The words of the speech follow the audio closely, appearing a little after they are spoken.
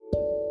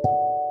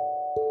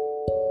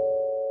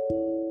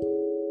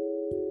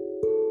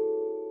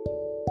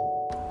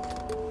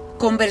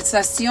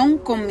Conversación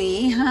con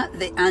mi hija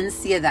de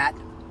ansiedad.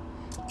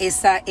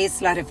 Esa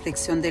es la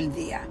reflexión del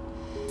día.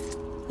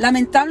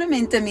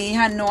 Lamentablemente mi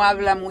hija no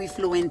habla muy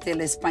fluente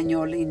el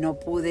español y no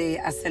pude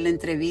hacer la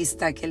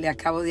entrevista que le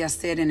acabo de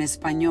hacer en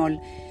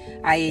español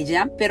a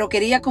ella, pero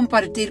quería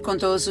compartir con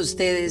todos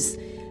ustedes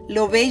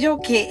lo bello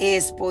que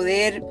es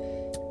poder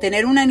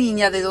tener una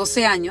niña de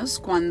 12 años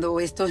cuando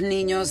estos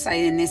niños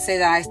en esa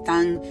edad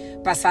están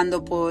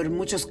pasando por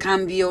muchos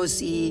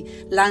cambios y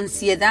la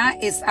ansiedad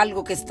es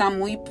algo que está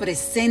muy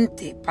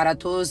presente para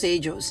todos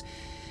ellos.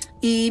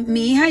 Y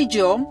mi hija y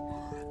yo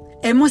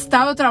hemos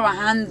estado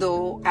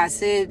trabajando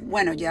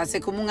ya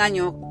hace como un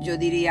año, yo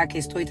diría que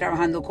estoy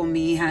trabajando con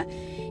mi hija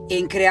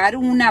en crear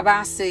una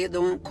base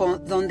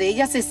donde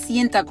ella se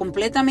sienta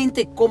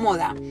completamente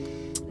cómoda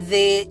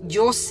de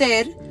yo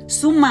ser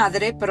su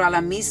madre, pero a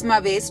la misma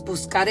vez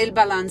buscar el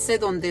balance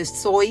donde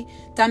soy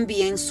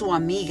también su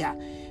amiga,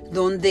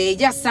 donde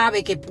ella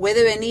sabe que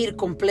puede venir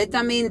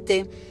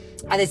completamente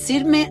a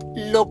decirme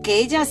lo que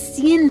ella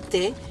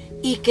siente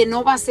y que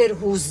no va a ser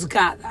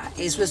juzgada.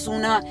 Eso es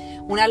una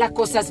de las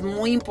cosas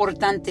muy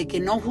importantes, que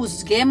no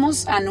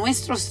juzguemos a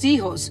nuestros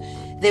hijos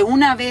de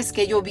una vez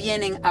que ellos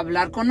vienen a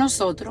hablar con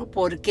nosotros,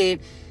 porque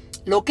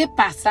lo que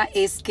pasa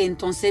es que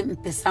entonces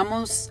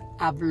empezamos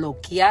a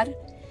bloquear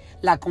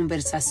las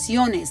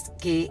conversaciones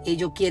que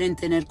ellos quieren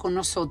tener con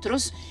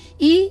nosotros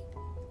y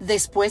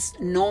después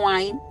no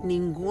hay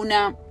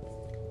ninguna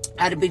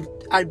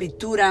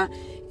arbitraria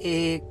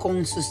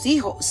con sus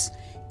hijos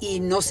y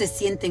no se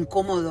sienten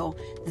cómodos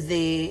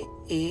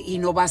y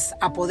no vas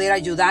a poder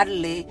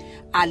ayudarle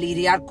a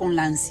lidiar con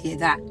la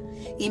ansiedad.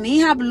 Y mi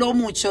hija habló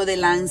mucho de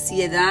la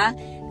ansiedad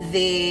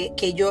que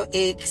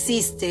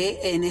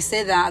existe en esa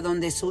edad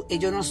donde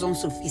ellos no son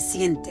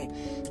suficientes.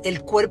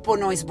 El cuerpo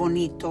no es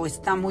bonito,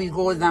 está muy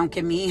gorda,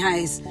 aunque mi hija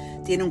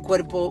tiene un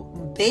cuerpo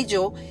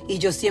bello y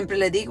yo siempre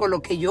le digo,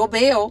 lo que yo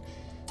veo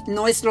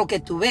no es lo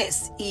que tú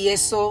ves. Y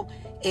eso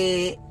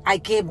hay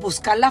que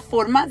buscar la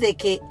forma de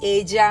que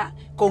ella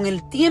con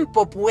el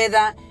tiempo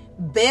pueda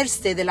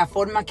verse de la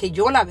forma que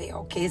yo la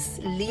veo, que es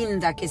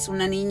linda, que es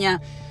una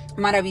niña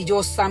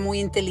maravillosa, muy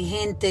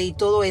inteligente y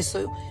todo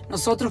eso.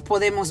 Nosotros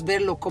podemos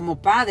verlo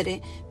como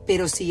padre,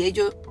 pero si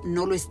ellos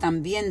no lo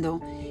están viendo,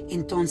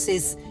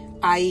 entonces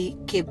hay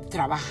que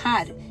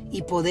trabajar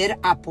y poder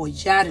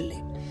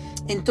apoyarle.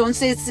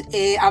 Entonces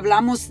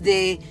hablamos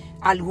de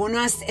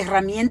algunas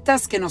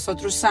herramientas que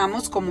nosotros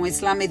usamos, como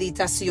es la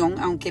meditación,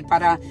 aunque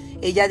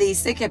ella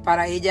dice que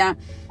para ella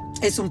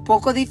es un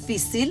poco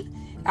difícil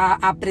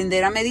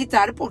aprender a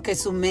meditar porque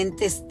su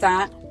mente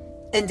está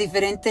en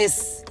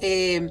diferentes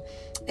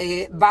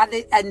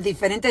en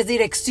diferentes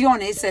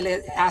direcciones, se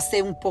le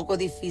hace un poco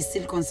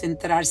difícil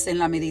concentrarse en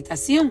la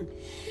meditación.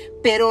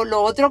 Pero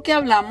lo otro que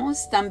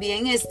hablamos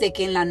también es de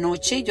que en la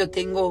noche yo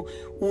tengo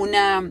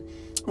una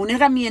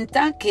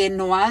herramienta que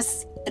nos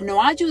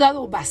ha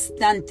ayudado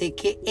bastante,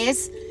 que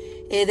es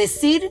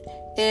decir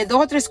 2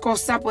 o 3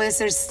 cosas, puede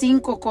ser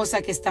 5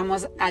 cosas que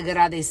estamos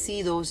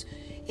agradecidos.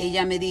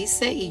 Ella me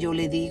dice y yo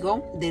le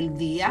digo del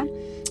día,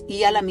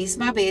 y a la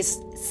misma vez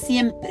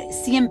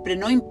siempre,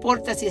 no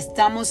importa si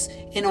estamos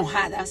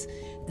enojadas,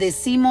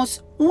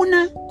 decimos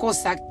una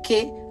cosa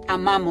que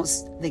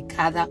amamos de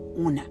cada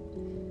una.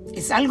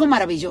 Es algo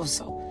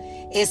maravilloso.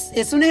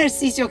 Es un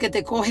ejercicio que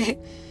te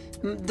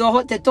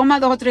toma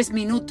 2 o 3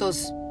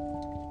 minutos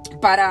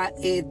para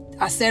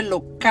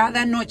hacerlo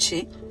cada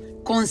noche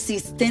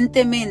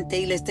consistentemente,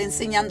 y le está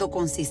enseñando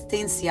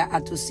consistencia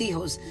a tus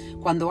hijos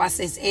cuando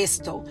haces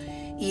esto.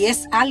 Y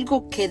es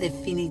algo que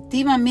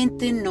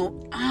definitivamente nos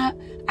ha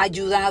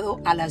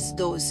ayudado a las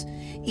dos.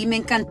 Y me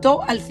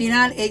encantó, al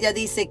final ella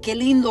dice, qué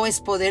lindo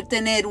es poder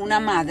tener una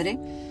madre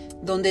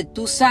donde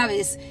tú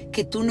sabes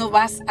que tú no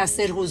vas a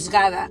ser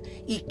juzgada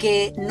y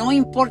que no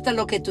importa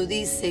lo que tú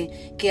dices,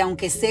 que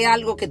aunque sea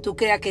algo que tú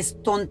creas que es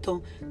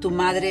tonto, tu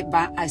madre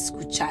va a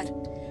escuchar.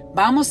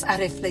 Vamos a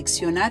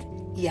reflexionar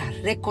y a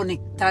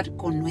reconectar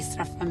con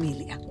nuestra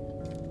familia.